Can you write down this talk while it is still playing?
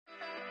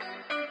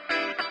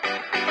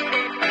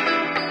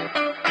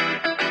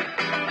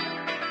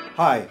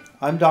Hi,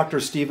 I'm Dr.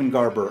 Stephen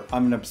Garber.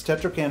 I'm an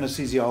obstetric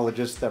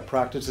anesthesiologist that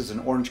practices in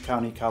Orange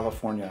County,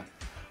 California.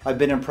 I've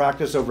been in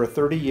practice over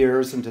 30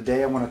 years, and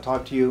today I want to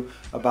talk to you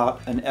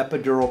about an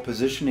epidural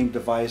positioning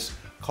device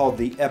called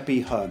the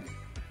EpiHug.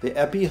 The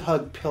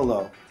EpiHug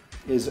pillow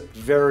is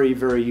very,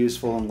 very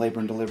useful in labor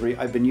and delivery.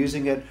 I've been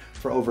using it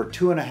for over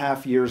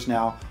 2.5 years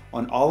now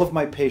on all of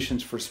my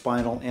patients for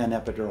spinal and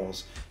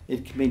epidurals.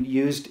 It can be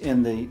used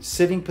in the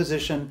sitting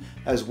position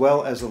as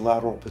well as the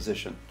lateral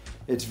position.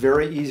 It's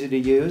very easy to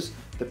use.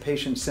 The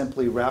patient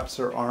simply wraps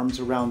their arms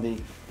around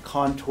the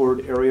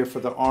contoured area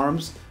for the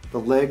arms. The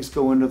legs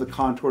go into the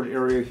contoured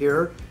area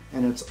here,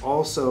 and it's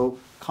also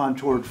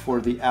contoured for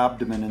the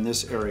abdomen in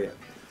this area.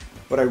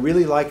 What I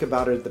really like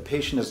about it, the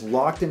patient is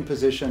locked in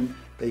position.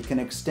 They can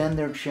extend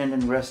their chin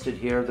and rest it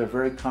here. They're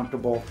very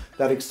comfortable.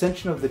 That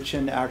extension of the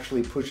chin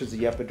actually pushes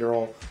the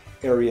epidural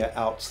area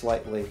out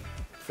slightly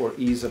for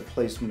ease of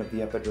placement of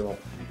the epidural.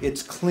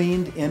 It's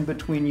cleaned in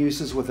between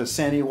uses with a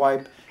Sani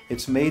wipe.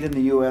 It's made in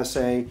the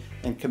USA,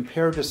 and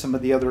compared to some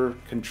of the other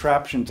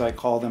contraptions, I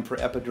call them, for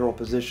epidural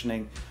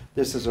positioning,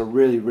 this is a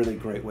really, really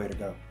great way to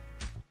go.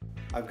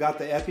 I've got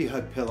the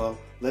EpiHug pillow.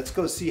 Let's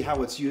go see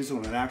how it's used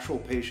on an actual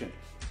patient.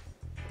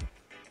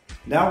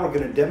 Now we're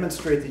going to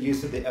demonstrate the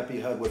use of the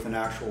EpiHug with an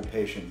actual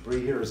patient.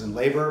 Bree here is in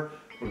labor.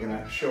 We're going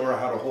to show her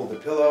how to hold the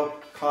pillow.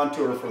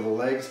 Contour for the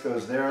legs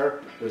goes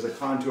there. There's a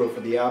contour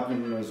for the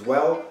abdomen as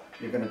well.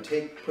 You're going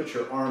to put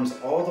your arms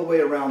all the way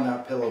around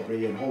that pillow,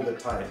 Bree, and hold it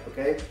tight,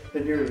 okay?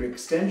 Then you're going to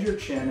extend your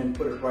chin and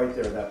put it right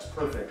there. That's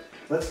perfect.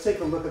 Let's take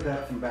a look at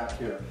that from back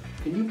here.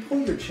 Can you pull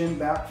your chin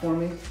back for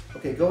me?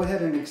 Okay, go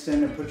ahead and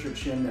extend and put your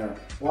chin there.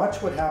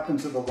 Watch what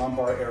happens to the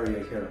lumbar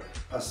area here.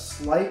 A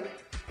slight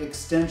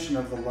extension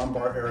of the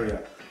lumbar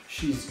area.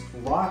 She's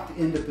locked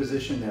into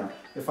position there.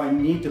 If I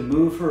need to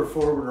move her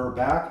forward or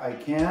back, I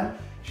can.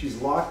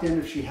 She's locked in.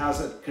 If she has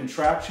a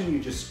contraction, you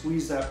just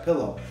squeeze that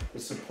pillow. The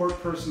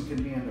support person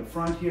can be in the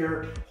front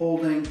here,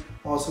 holding.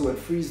 Also, it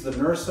frees the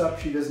nurse up.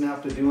 She doesn't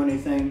have to do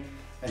anything.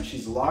 And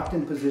she's locked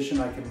in position.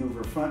 I can move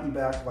her front and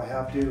back if I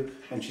have to.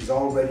 And she's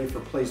all ready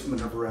for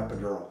placement of her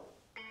epidural.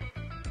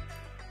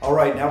 All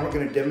right, now we're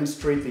going to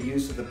demonstrate the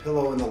use of the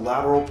pillow in the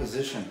lateral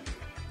position.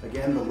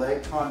 Again, the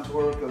leg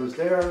contour goes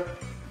there.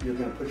 You're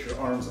going to put your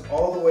arms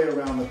all the way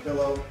around the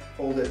pillow,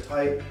 hold it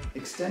tight,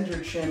 extend your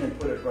chin and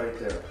put it right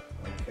there.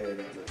 Okay,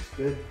 that looks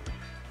good.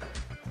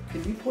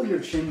 Can you pull your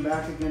chin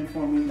back again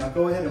for me? Now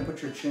go ahead and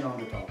put your chin on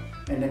the top.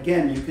 And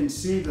again, you can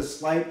see the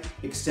slight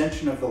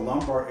extension of the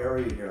lumbar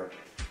area here.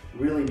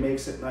 Really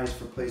makes it nice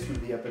for placement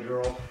of the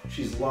epidural.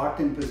 She's locked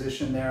in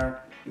position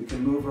there. We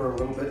can move her a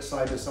little bit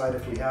side to side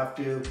if we have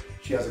to.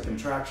 She has a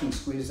contraction,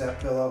 squeeze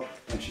that pillow,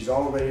 and she's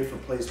all ready for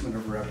placement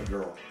of her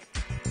epidural.